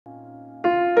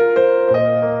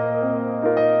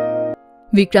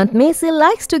Vikrant Massey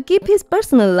likes to keep his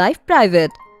personal life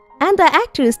private, and the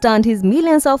actor stunned his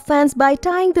millions of fans by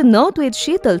tying the knot with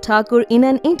Sheetal Thakur in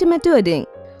an intimate wedding.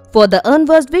 For the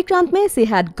unversed, Vikrant Massey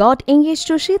had got engaged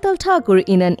to Sheetal Thakur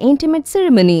in an intimate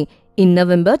ceremony in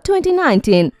November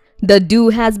 2019. The duo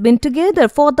has been together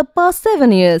for the past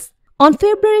 7 years. On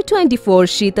February 24,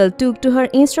 Sheetal took to her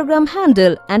Instagram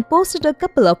handle and posted a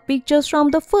couple of pictures from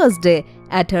the first day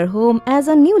at her home as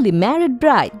a newly married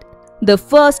bride. The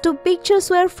first 2 pictures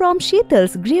were from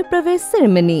Sheetal's Griha Pravesh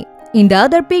ceremony. In the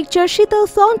other picture, Sheetal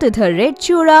flaunted her red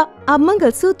chura, a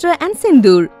Mangal Sutra and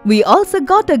Sindoor. We also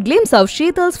got a glimpse of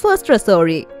Sheetal's first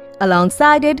Rasoi.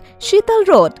 Alongside it, Sheetal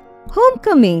wrote,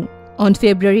 "Homecoming." On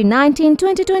February 19,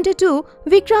 2022,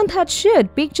 Vikrant had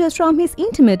shared pictures from his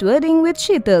intimate wedding with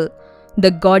Sheetal. The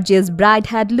gorgeous bride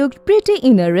had looked pretty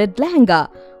in a red lehenga,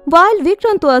 while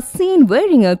Vikrant was seen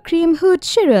wearing a cream hood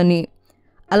sherwani.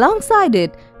 Alongside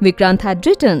it, Vikrant had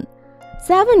written,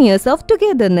 "7 years of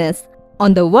togetherness."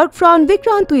 On the work front,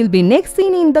 Vikrant will be next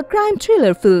seen in the crime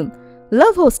thriller film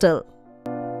Love Hostel.